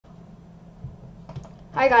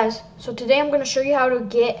Hi guys, so today I'm going to show you how to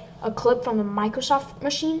get a clip from a Microsoft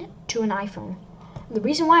machine to an iPhone. The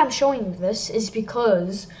reason why I'm showing you this is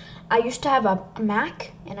because I used to have a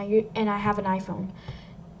Mac and I have an iPhone,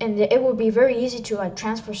 and it would be very easy to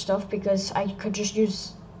transfer stuff because I could just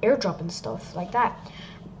use AirDrop and stuff like that.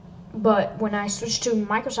 But when I switched to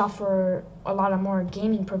Microsoft for a lot of more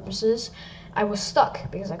gaming purposes, I was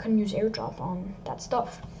stuck because I couldn't use AirDrop on that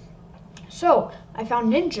stuff. So I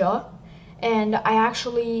found Nynja, and I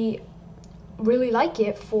actually really like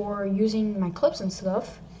it for using my clips and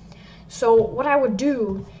stuff. So what I would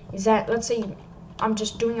do is that, let's say I'm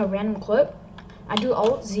just doing a random clip, I do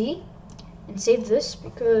Alt-Z and save this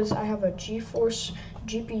because I have a GeForce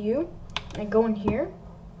GPU, and I go in here,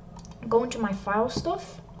 go into my file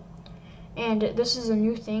stuff, and this is a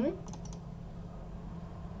new thing.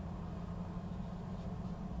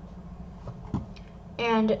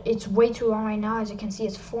 And it's way too long right now. As you can see,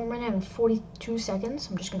 it's 4 minutes and 42 seconds.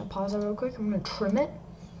 I'm just gonna pause it real quick. I'm gonna trim it.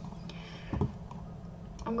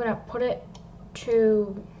 I'm gonna put it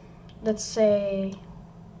to, let's say,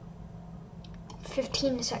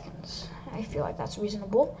 15 seconds. I feel like that's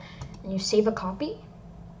reasonable. And you save a copy.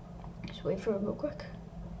 Just wait for it real quick.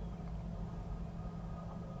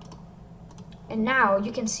 And now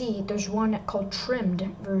you can see there's one called trimmed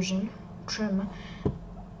version, trim.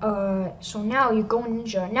 So now you go in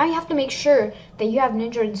Nynja. Now you have to make sure that you have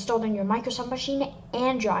Nynja installed on your Microsoft machine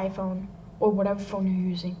and your iPhone or whatever phone you're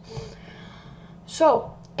using.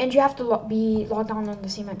 So, and you have to be logged on the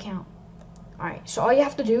same account. Alright, so all you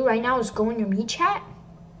have to do right now is go in your MeChat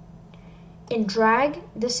and drag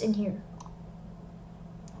this in here.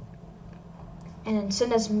 And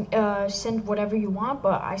then send whatever you want,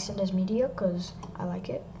 but I send as media because I like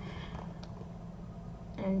it.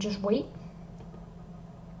 And just wait.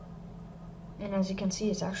 And as you can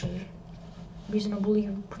see, it's actually reasonably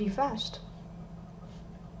pretty fast.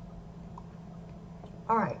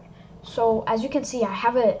 Alright, so as you can see, I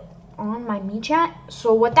have it on my MeChat.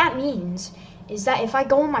 So what that means is that if I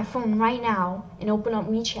go on my phone right now and open up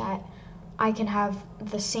MeChat, I can have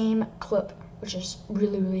the same clip, which is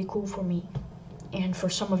really, really cool for me and for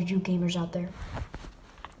some of you gamers out there.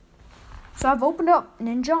 So I've opened up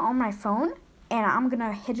Nynja on my phone, and I'm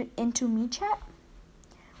gonna hit it into MeChat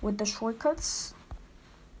with the shortcuts.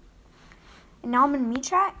 And now I'm in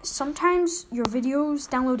MeChat. Sometimes your videos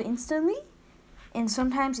download instantly, and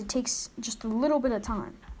sometimes it takes just a little bit of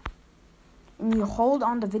time. And you hold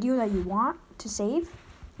on the video that you want to save,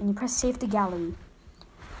 and you press save to gallery.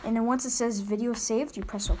 And then once it says video saved, you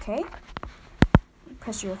press OK. You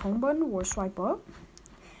press your home button or swipe up,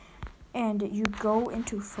 and you go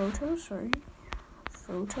into photos,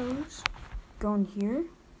 go in here,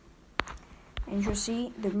 and you'll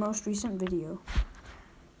see the most recent video.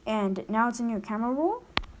 And now it's in your camera roll,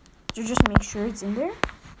 so just make sure it's in there.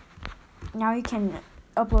 Now you can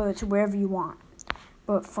upload it to wherever you want.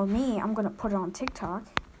 But for me, I'm gonna put it on TikTok.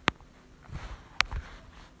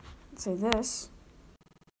 Say this.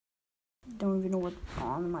 Don't even know what's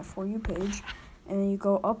on my For You page. And then you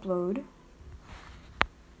go upload.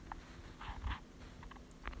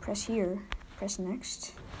 Press here, press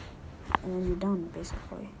next, and then you're done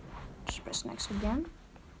basically. Just press next again.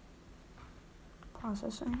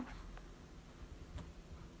 Processing.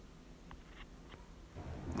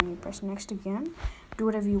 And you press next again. Do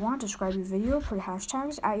whatever you want. Describe your video. Put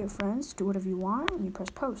hashtags. Add your friends. Do whatever you want. And you press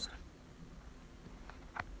post.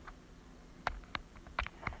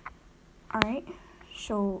 Alright.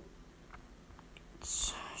 So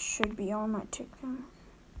it should be on my TikTok.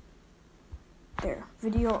 There.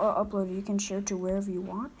 Video uploaded. You can share to wherever you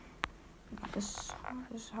want. This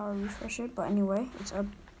is how I refresh it. But anyway, it's up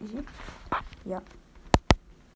easy. Yep.